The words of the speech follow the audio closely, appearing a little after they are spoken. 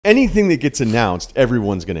anything that gets announced,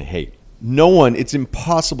 everyone's going to hate. No one, it's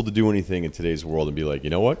impossible to do anything in today's world and be like, you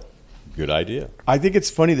know what? Good idea. I think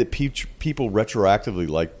it's funny that people retroactively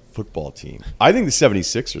like football team. I think the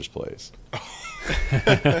 76ers plays.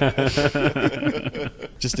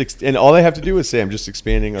 And all they have to do is say, I'm just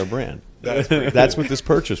expanding our brand. That's what this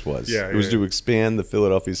purchase was. Yeah, it was to expand the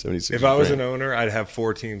Philadelphia 76ers If I was brand. an owner, I'd have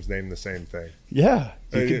 4 teams named the same thing. Yeah,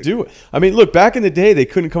 you could do it. I mean, look, back in the day, they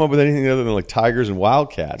couldn't come up with anything other than like Tigers and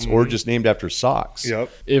Wildcats or just named after socks. Yep.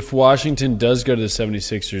 If Washington does go to the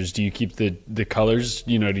 76ers, do you keep the colors?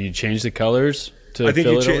 Do you change the colors to I think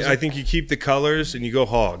Philadelphia? I think you keep the colors and you go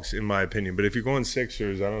Hogs, in my opinion. But if you're going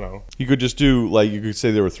Sixers, I don't know. You could just do, like, you could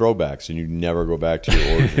say they were throwbacks and you never go back to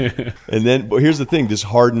your origin. And then, but here's the thing, does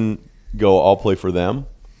Harden go, I'll play for them?